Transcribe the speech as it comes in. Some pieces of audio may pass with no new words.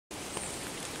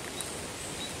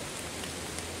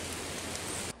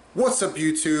What's up,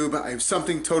 YouTube? I have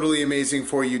something totally amazing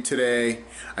for you today.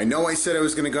 I know I said I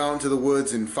was going to go out into the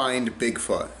woods and find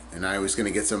Bigfoot, and I was going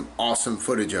to get some awesome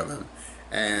footage of him,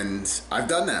 and I've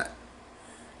done that.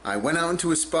 I went out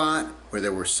into a spot where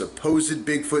there were supposed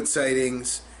Bigfoot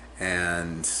sightings,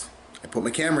 and I put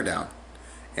my camera down,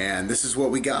 and this is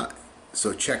what we got.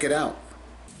 So check it out.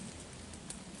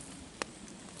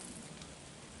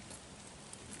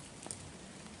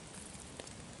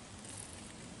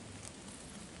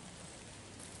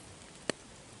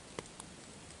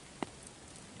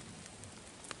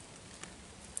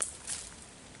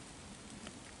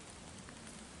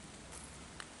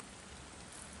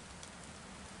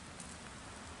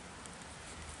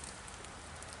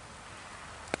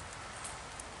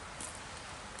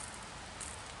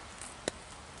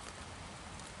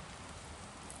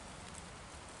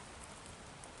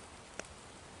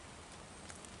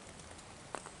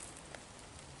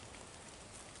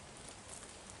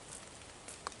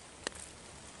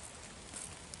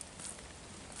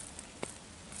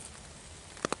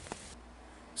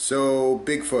 So,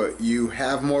 Bigfoot, you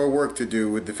have more work to do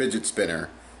with the fidget spinner.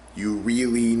 You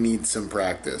really need some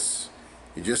practice.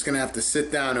 You're just going to have to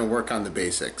sit down and work on the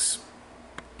basics.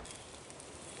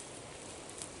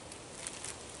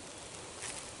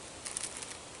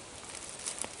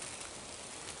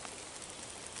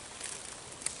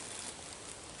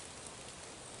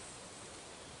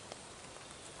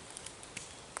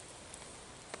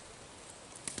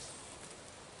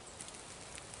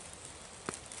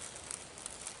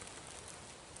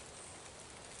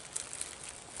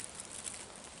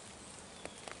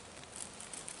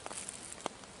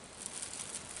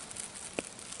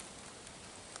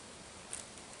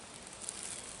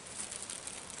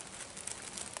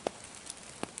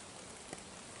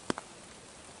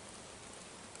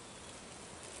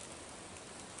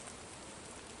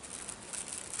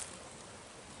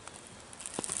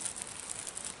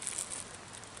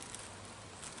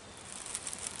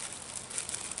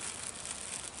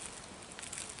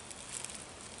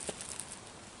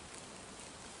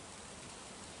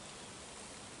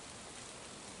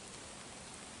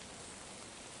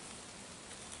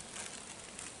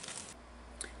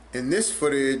 And this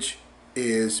footage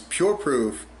is pure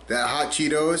proof that hot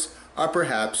Cheetos are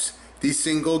perhaps the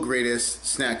single greatest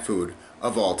snack food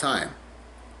of all time.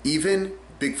 Even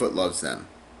Bigfoot loves them.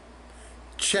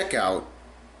 Check out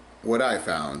what I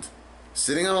found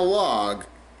sitting on a log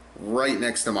right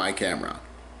next to my camera.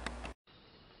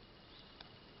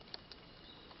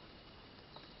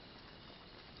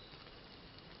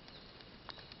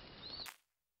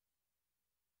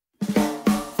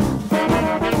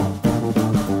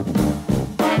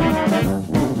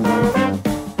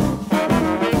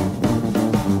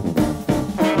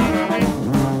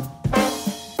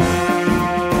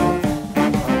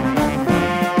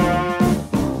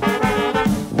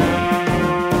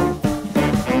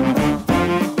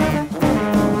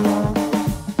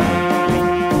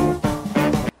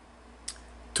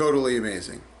 Totally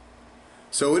amazing.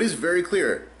 So it is very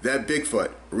clear that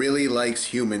Bigfoot really likes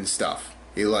human stuff.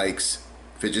 He likes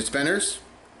fidget spinners,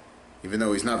 even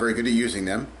though he's not very good at using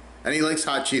them, and he likes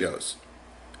hot Cheetos.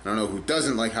 I don't know who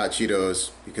doesn't like hot Cheetos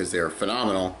because they are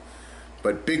phenomenal,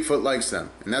 but Bigfoot likes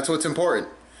them, and that's what's important.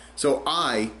 So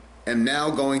I am now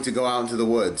going to go out into the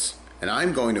woods, and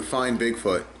I'm going to find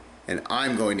Bigfoot, and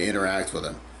I'm going to interact with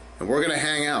him. And we're going to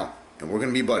hang out, and we're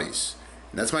going to be buddies.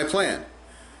 And that's my plan.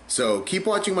 So keep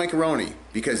watching my Macaroni,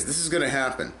 because this is going to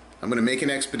happen. I'm going to make an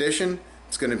expedition.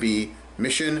 It's going to be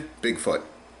Mission Bigfoot.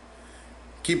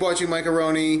 Keep watching my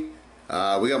Macaroni.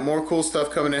 We got more cool stuff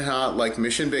coming in hot, like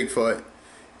Mission Bigfoot.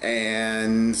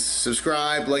 And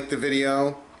subscribe, like the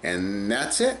video, and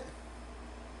that's it.